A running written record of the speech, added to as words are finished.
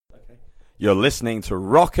You're listening to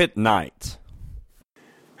Rocket Night.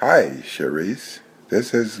 Hi, Cherise.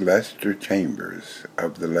 This is Lester Chambers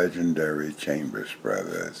of the legendary Chambers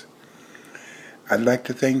Brothers. I'd like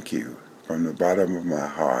to thank you from the bottom of my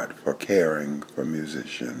heart for caring for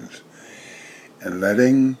musicians and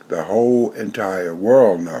letting the whole entire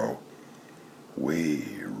world know we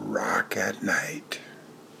rock at night.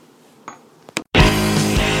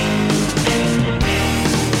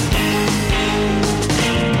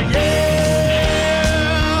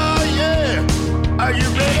 Are you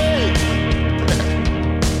ready?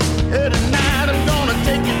 Hey, tonight I'm gonna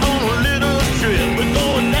take you on a little trip. We're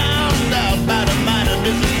going down south by the mighty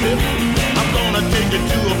Mississippi. I'm gonna take you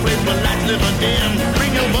to a place where lights live again.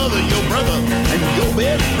 Bring your mother, your brother, and your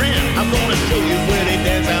best friend. I'm gonna show you where they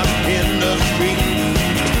dance out in the street.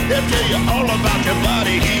 They'll tell you all about your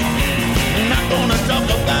body heat. Not gonna talk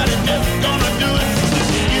about it, just gonna do it.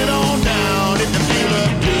 Get on down if you feel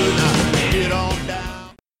up good. Get on down.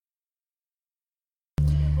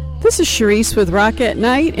 This is Cherise with Rock at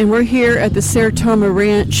Night, and we're here at the Saratoga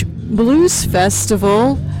Ranch Blues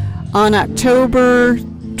Festival on October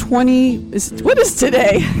 20... What is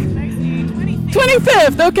today?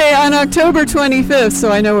 25th. Okay, on October 25th,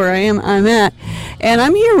 so I know where I'm at. And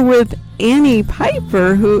I'm here with Anni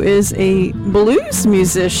Piper, who is a blues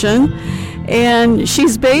musician, and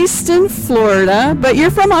she's based in Florida, but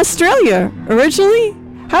you're from Australia originally?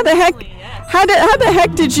 How the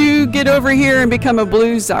heck did you get over here and become a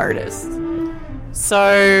blues artist?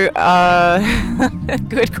 So,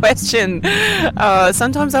 good question.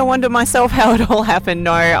 Sometimes I wonder myself how it all happened.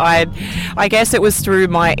 No, I guess it was through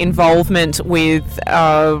my involvement with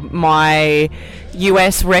my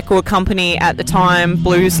US record company at the time,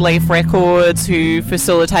 Blues Leaf Records, who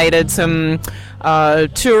facilitated some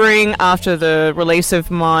touring after the release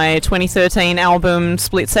of my 2013 album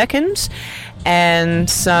Split Second. And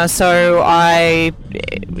so I,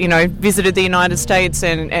 visited the United States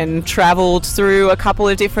and traveled through a couple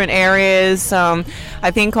of different areas.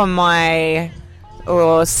 I think on my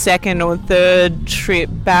second or third trip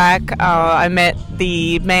back, I met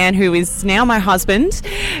the man who is now my husband,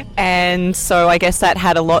 and so I guess that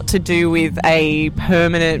had a lot to do with a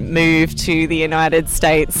permanent move to the United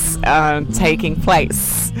States taking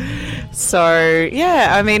place. So yeah,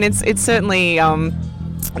 I mean it's certainly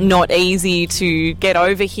not easy to get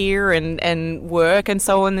over here and work and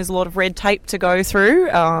so on. There's a lot of red tape to go through,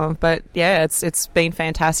 but yeah, it's been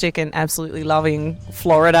fantastic and absolutely loving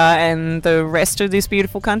Florida and the rest of this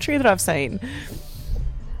beautiful country that I've seen.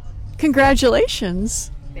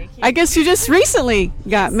 Congratulations. Thank you. I guess you just recently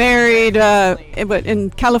got married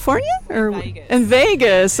in California or Vegas. In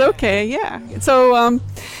Vegas. Okay, yeah.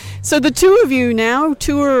 So the two of you now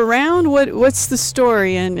tour around. What's the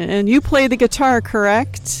story? And you play the guitar,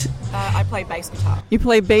 correct? I play bass guitar. You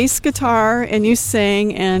play bass guitar and you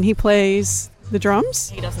sing, and he plays the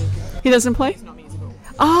drums? He doesn't. He doesn't play? He's not musical.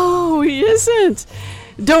 Oh, he isn't.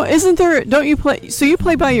 Don't you play? So you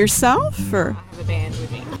play by yourself, or? I have a band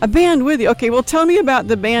with me. A band with you. Okay, well tell me about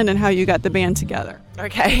the band and how you got the band together.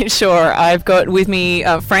 Okay, sure. I've got with me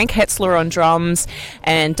Frank Hetzler on drums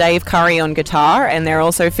and Dave Curry on guitar, and they're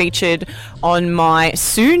also featured on my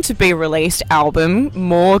soon-to-be-released album,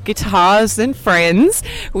 More Guitars Than Friends,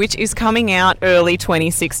 which is coming out early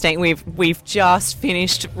 2016. We've just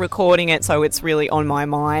finished recording it, so it's really on my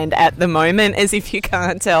mind at the moment, as if you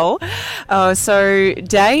can't tell. So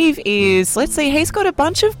Dave is, he's got a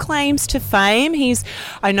bunch of claims to fame.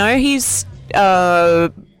 I know he's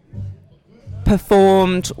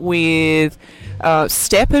performed with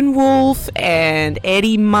Steppenwolf and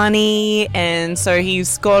Eddie Money, and so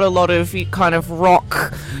he's got a lot of kind of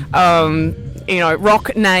rock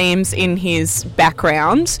names in his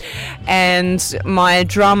background. And my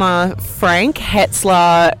drummer Frank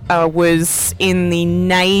Hetzler was in the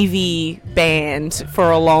Navy band for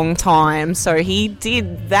a long time, so he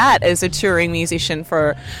did that as a touring musician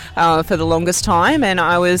for the longest time, and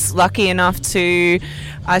I was lucky enough to,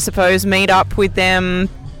 I suppose, meet up with them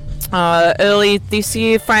early this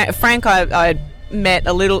year. Frank I met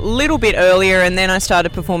a little bit earlier, and then I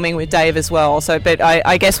started performing with Dave as well. So, but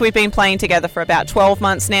I guess we've been playing together for about 12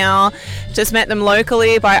 months now. Just met them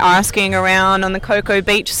locally by asking around on the Cocoa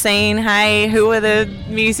Beach scene, hey, who are the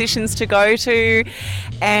musicians to go to?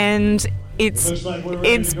 And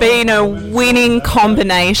it's been a winning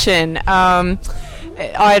combination.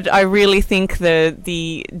 I really think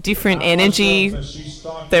the different energy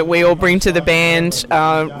that we all bring to the band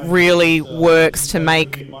really works to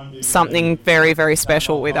make something very, very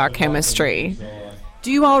special with our chemistry.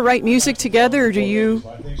 Do you all write music together, or do you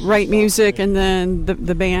write music and then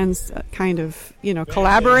the bands kind of,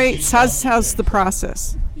 collaborates? How's the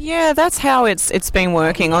process? Yeah, that's how it's been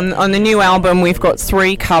working. On the new album, we've got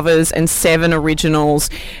 3 covers and 7 originals,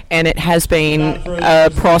 and it has been a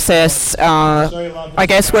process, I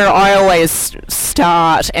guess, where I always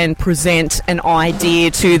start and present an idea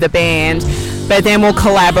to the band, but then we'll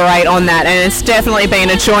collaborate on that, and it's definitely been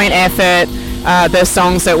a joint effort. The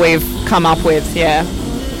songs that we've come up with, yeah,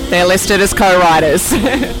 they're listed as co-writers.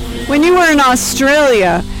 When you were in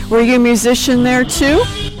Australia, were you a musician there too?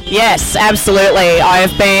 Yes, absolutely.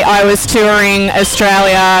 I was touring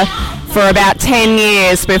Australia for about 10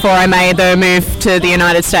 years before I made the move to the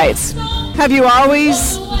United States. Have you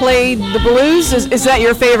always played the blues? Is that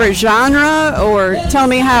your favorite genre, or tell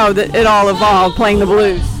me how it all evolved, playing the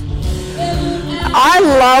blues? I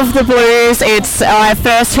love the blues. I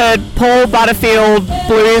first heard Paul Butterfield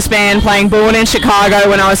Blues Band playing Born in Chicago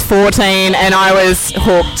when I was 14, and I was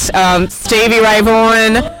hooked. Stevie Ray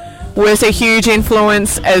Vaughan was a huge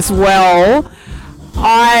influence as well.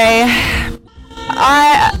 I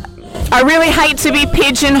really hate to be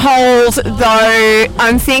pigeonholed, though.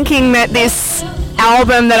 I'm thinking that this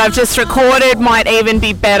album that I've just recorded might even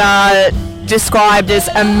be better described as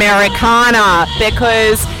Americana,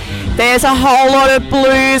 because there's a whole lot of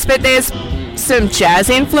blues, but there's some jazz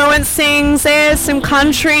influence things, there's some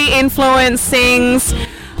country influence things.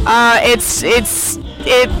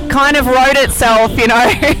 It kind of wrote itself,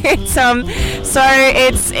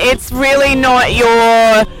 it's really not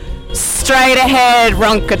your straight ahead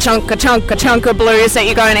runka chunka chunka chunka blues that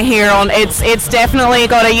you're going to hear on. It's definitely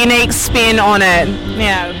got a unique spin on it.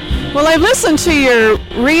 Yeah. Well, I've listened to your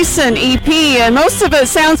recent EP, and most of it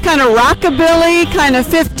sounds kind of rockabilly, kind of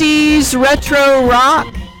 50s retro rock.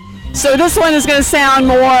 So this one is going to sound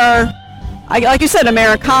more, like you said,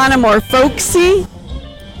 Americana, more folksy.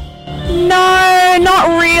 No, not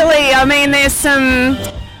really. I mean, there's some.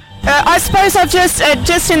 I suppose I've just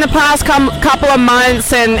in the past couple of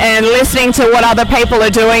months and listening to what other people are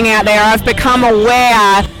doing out there, I've become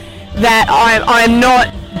aware that I'm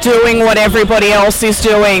not doing what everybody else is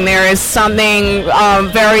doing. There is something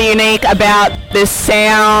very unique about this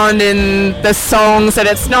sound and the songs, that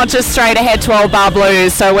it's not just straight ahead 12-bar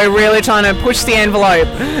blues, so we're really trying to push the envelope.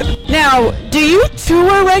 Now, do you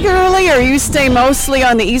tour regularly, or you stay mostly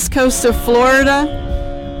on the east coast of Florida?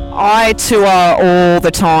 I tour all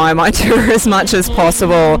the time. I tour as much as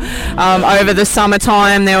possible. Over the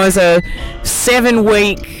summertime, there was a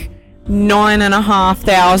 7-week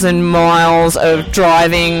 9,500 miles of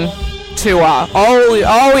driving tour.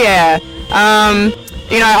 Oh yeah.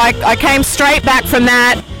 I came straight back from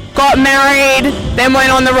that, got married, then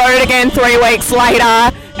went on the road again 3 weeks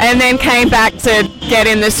later, and then came back to get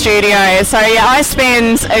in the studio. So yeah, I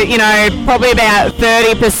spend probably about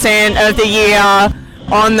 30% of the year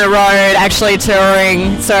on the road actually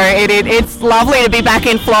touring. So it's lovely to be back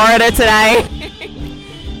in Florida today.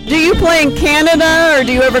 Do you play in Canada, or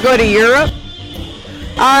do you ever go to Europe?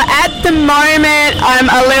 At the moment, I'm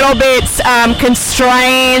a little bit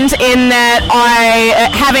constrained in that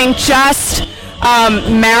having just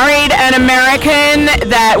married an American,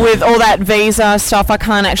 that with all that visa stuff, I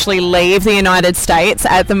can't actually leave the United States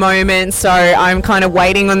at the moment, so I'm kind of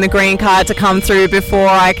waiting on the green card to come through before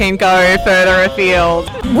I can go further afield.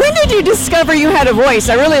 When did you discover you had a voice?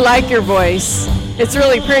 I really like your voice. It's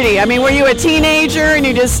really pretty. I mean, were you a teenager and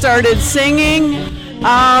you just started singing?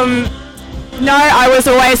 No, I was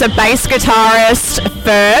always a bass guitarist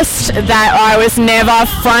first. That I was never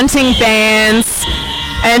fronting bands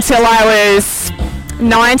until I was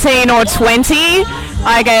 19 or 20.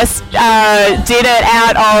 I guess did it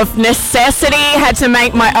out of necessity. Had to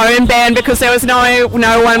make my own band because there was no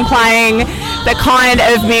one playing the kind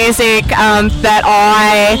of music that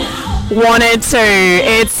I wanted to.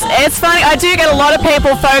 It's funny. I do get a lot of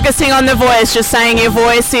people focusing on the voice, just saying your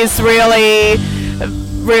voice is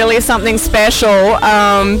really something special.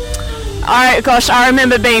 I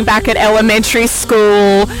remember being back at elementary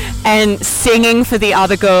school and singing for the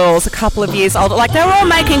other girls, a couple of years older. Like, they were all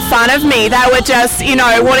making fun of me. They were just,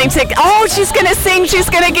 wanting to, she's going to sing, she's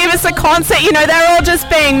going to give us a concert. They were all just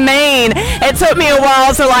being mean. It took me a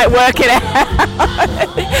while to, work it out.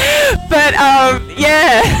 But,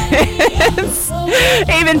 yeah.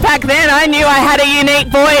 Even back then, I knew I had a unique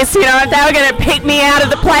voice. If they were going to pick me out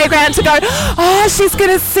of the playground to go, she's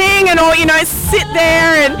going to sing and all, sit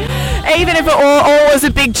there, and even if it all was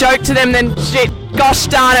a big joke to them, then gosh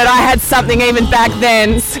darn it, I had something even back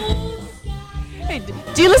then. Hey,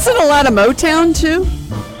 do you listen to a lot of Motown too?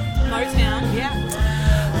 Motown, yeah.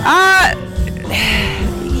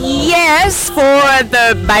 Yeah, Yes, for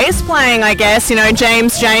the bass playing, I guess,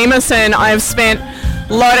 James Jamerson, I've spent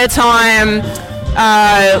a lot of time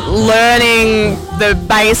learning the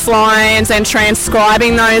bass lines and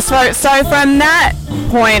transcribing those. So from that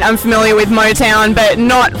point, I'm familiar with Motown, but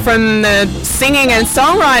not from the singing and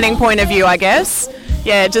songwriting point of view, I guess.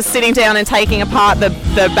 Yeah, just sitting down and taking apart the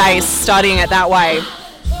bass, studying it that way.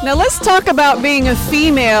 Now let's talk about being a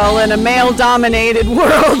female in a male-dominated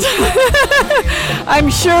world. I'm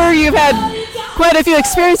sure you've had quite a few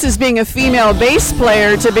experiences being a female bass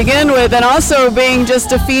player to begin with, and also being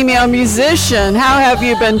just a female musician. How have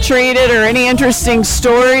you been treated, or any interesting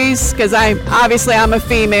stories? Because I'm a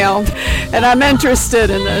female, and I'm interested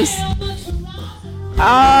in this.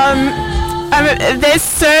 There's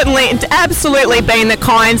certainly, absolutely been the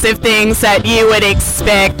kinds of things that you would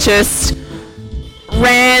expect, just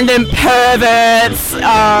random perverts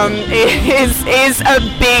is a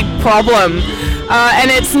big problem, and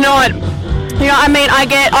it's not.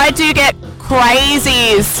 I do get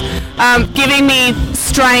crazies giving me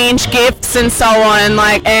strange gifts and so on,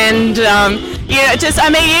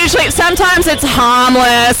 usually sometimes it's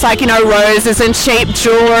harmless, roses and cheap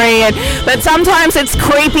jewelry, but sometimes it's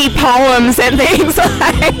creepy poems and things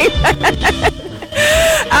like that.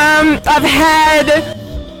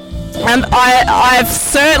 I've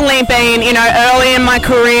certainly been, early in my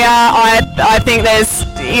career, I think there's,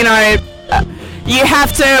 you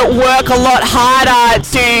have to work a lot harder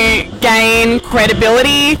to gain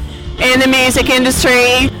credibility in the music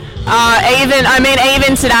industry. Even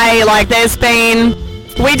today,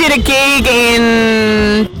 we did a gig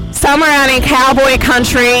somewhere out in cowboy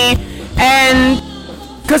country, and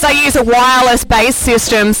because I use a wireless bass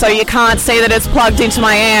system, so you can't see that it's plugged into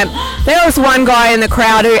my amp, there was one guy in the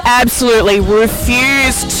crowd who absolutely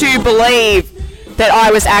refused to believe that I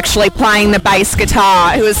was actually playing the bass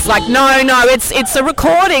guitar. He was like, no, it's a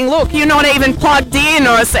recording. Look, you're not even plugged in.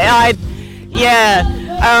 So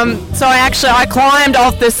I climbed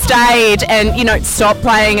off the stage and, stopped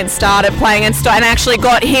playing and started playing and actually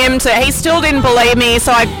got him to, he still didn't believe me,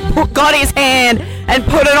 so I got his hand and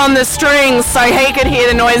put it on the strings so he could hear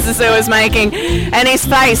the noises it was making, and his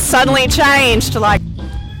face suddenly changed, so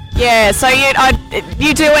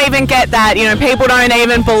you do even get that, people don't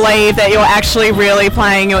even believe that you're actually really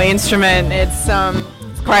playing your instrument. It's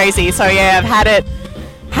crazy. So yeah, I've had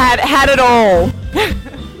it all.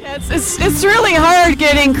 It's really hard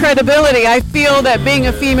getting credibility. I feel that being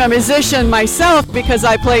a female musician myself, because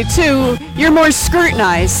I play too, you're more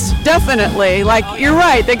scrutinized, definitely. You're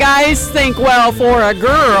right, the guys think, well, for a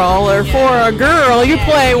girl, you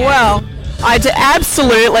play well. I do,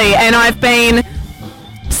 absolutely, and I've been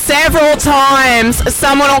several times,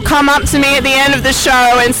 someone will come up to me at the end of the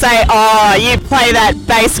show and say, oh, you play that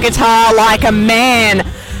bass guitar like a man. And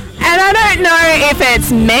I don't know if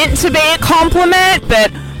it's meant to be a compliment,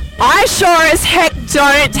 but I sure as heck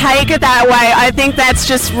don't take it that way. I think that's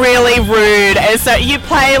just really rude. As so you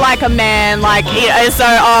play like a man, as though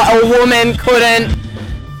a woman couldn't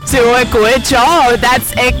do a good job.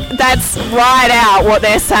 That's right out what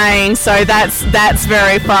they're saying. So that's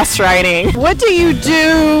very frustrating. What do you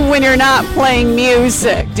do when you're not playing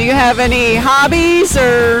music? Do you have any hobbies,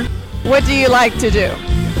 or what do you like to do?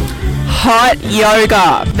 Hot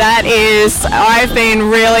yoga. That is, I've been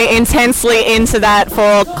really intensely into that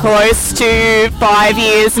for close to 5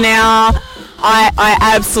 years now. I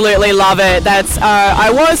absolutely love it.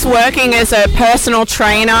 I was working as a personal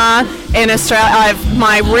trainer in Australia.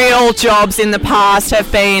 My real jobs in the past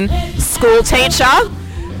have been school teacher,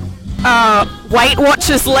 Weight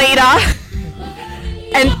Watchers leader,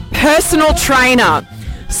 and personal trainer.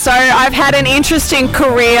 So I've had an interesting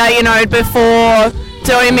career, before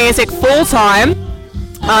doing music full time.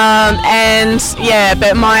 But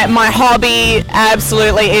my hobby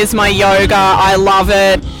absolutely is my yoga. I love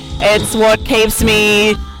it. It's what keeps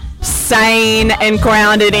me sane and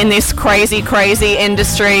grounded in this crazy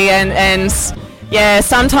industry, and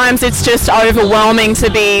sometimes it's just overwhelming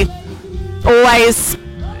to be always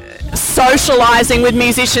socializing with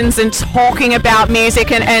musicians and talking about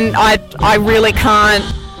music, and I really can't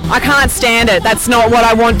stand it. That's not what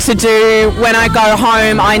I want to do. When I go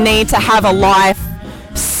home, I need to have a life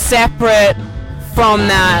separate from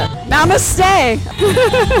that. Namaste.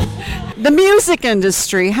 The music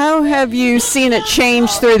industry, how have you seen it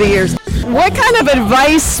change through the years? What kind of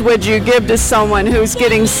advice would you give to someone who's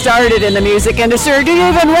getting started in the music industry, or do you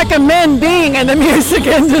even recommend being in the music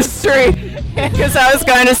industry? Because I was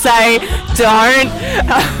going to say, don't.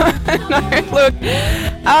 No, look.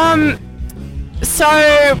 So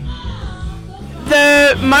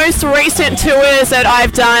the most recent tours that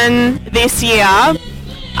I've done this year,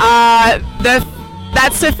 the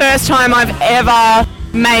that's the first time I've ever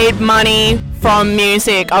made money from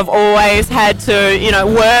music. I've always had to,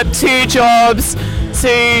 work 2 jobs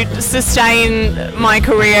to sustain my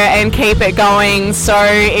career and keep it going. So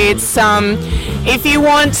it's if you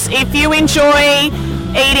enjoy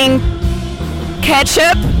eating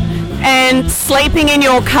ketchup and sleeping in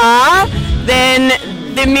your car, then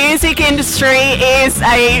the music industry is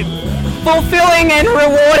a fulfilling and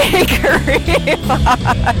rewarding career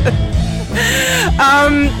path.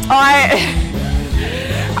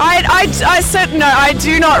 I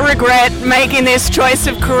do not regret making this choice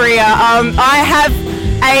of career. I have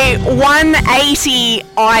a 180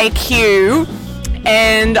 IQ,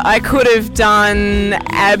 and I could have done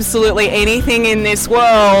absolutely anything in this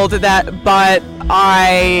world. But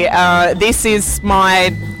this is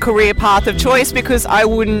my career path of choice because I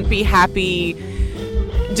wouldn't be happy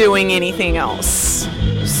doing anything else.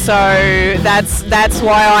 So that's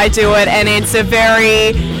why I do it, and it's a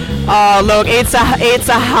very it's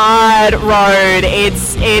a hard road.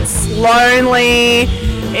 It's lonely.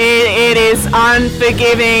 It is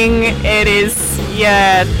unforgiving. It is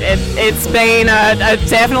it's been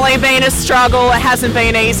definitely been a struggle. It hasn't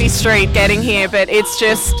been an easy street getting here, but it's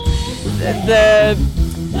just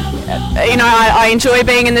I enjoy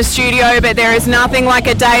being in the studio, but there is nothing like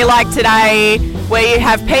a day like today where you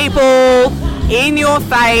have people in your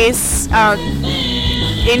face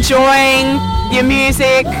enjoying your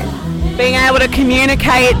music, being able to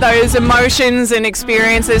communicate those emotions and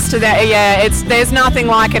experiences to that. There's nothing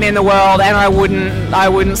like it in the world, and I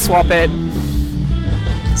wouldn't swap it.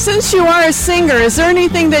 Since you are a singer, is there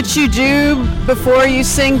anything that you do before you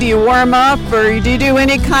sing? Do you warm up, or do you do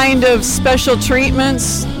any kind of special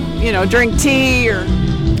treatments? Drink tea or?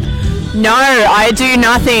 No, I do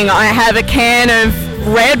nothing. I have a can of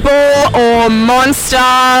Red Bull or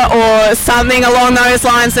Monster or something along those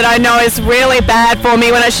lines that I know is really bad for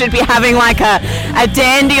me when I should be having like a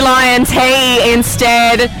dandelion tea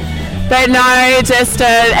instead. But no, just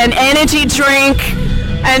an energy drink,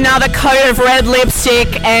 another coat of red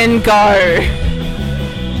lipstick, and go.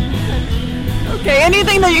 Okay,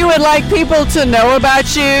 anything that you would like people to know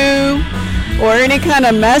about you or any kind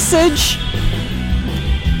of message?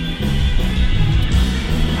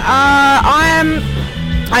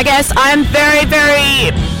 I'm very,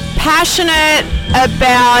 very passionate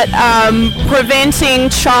about preventing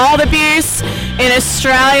child abuse in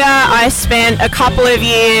Australia. I spent a couple of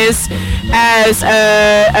years as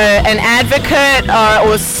an advocate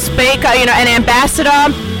or speaker, an ambassador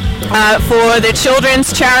for the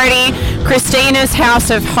children's charity Christina's House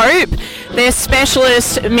of Hope. Their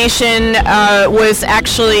specialist mission was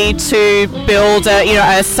actually to build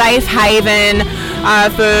a safe haven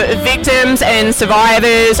for victims and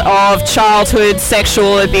survivors of childhood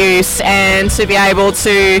sexual abuse, and to be able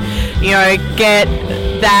to get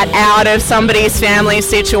that out of somebody's family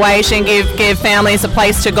situation, give families a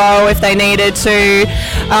place to go if they needed to.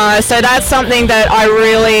 So that's something that I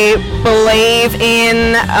really believe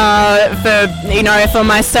in for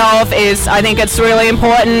myself. Is I think it's really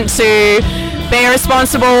important to be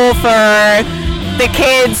responsible for the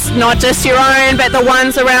kids, not just your own, but the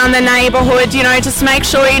ones around the neighbourhood. Just make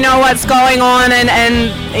sure you know what's going on,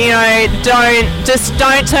 and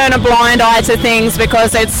don't turn a blind eye to things,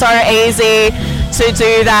 because it's so easy to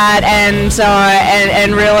do that, and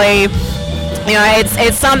really,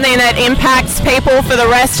 it's something that impacts people for the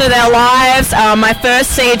rest of their lives. My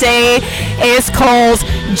first CD is called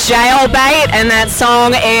Jailbait, and that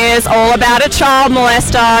song is all about a child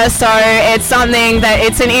molester. So it's an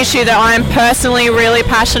issue that I'm personally really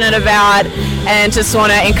passionate about, and just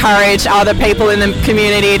want to encourage other people in the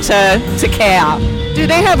community to care. Do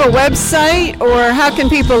they have a website, or how can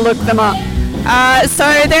people look them up? So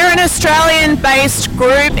they're an Australian-based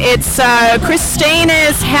group. It's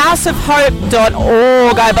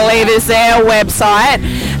christinashouseofhope.org, I believe, is their website.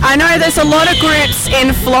 I know there's a lot of groups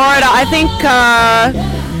in Florida. I think,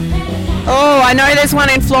 I know there's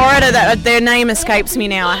one in Florida that their name escapes me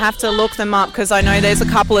now. I have to look them up, because I know there's a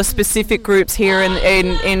couple of specific groups here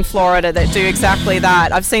in Florida that do exactly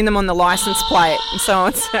that. I've seen them on the license plate, so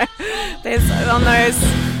it's there's on those.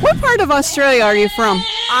 What part of Australia are you from?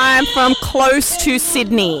 I'm from close to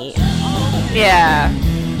Sydney. Yeah.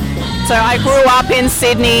 So I grew up in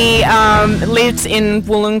Sydney, lived in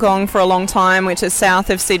Wollongong for a long time, which is south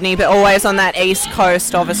of Sydney, but always on that east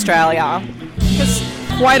coast of Australia. There's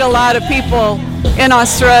quite a lot of people in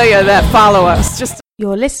Australia that follow us.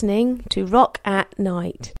 You're listening to Rock at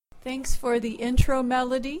Night. Thanks for the intro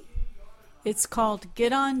melody. It's called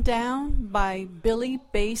Get On Down by Billy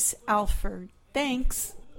Bass Alford. Thanks.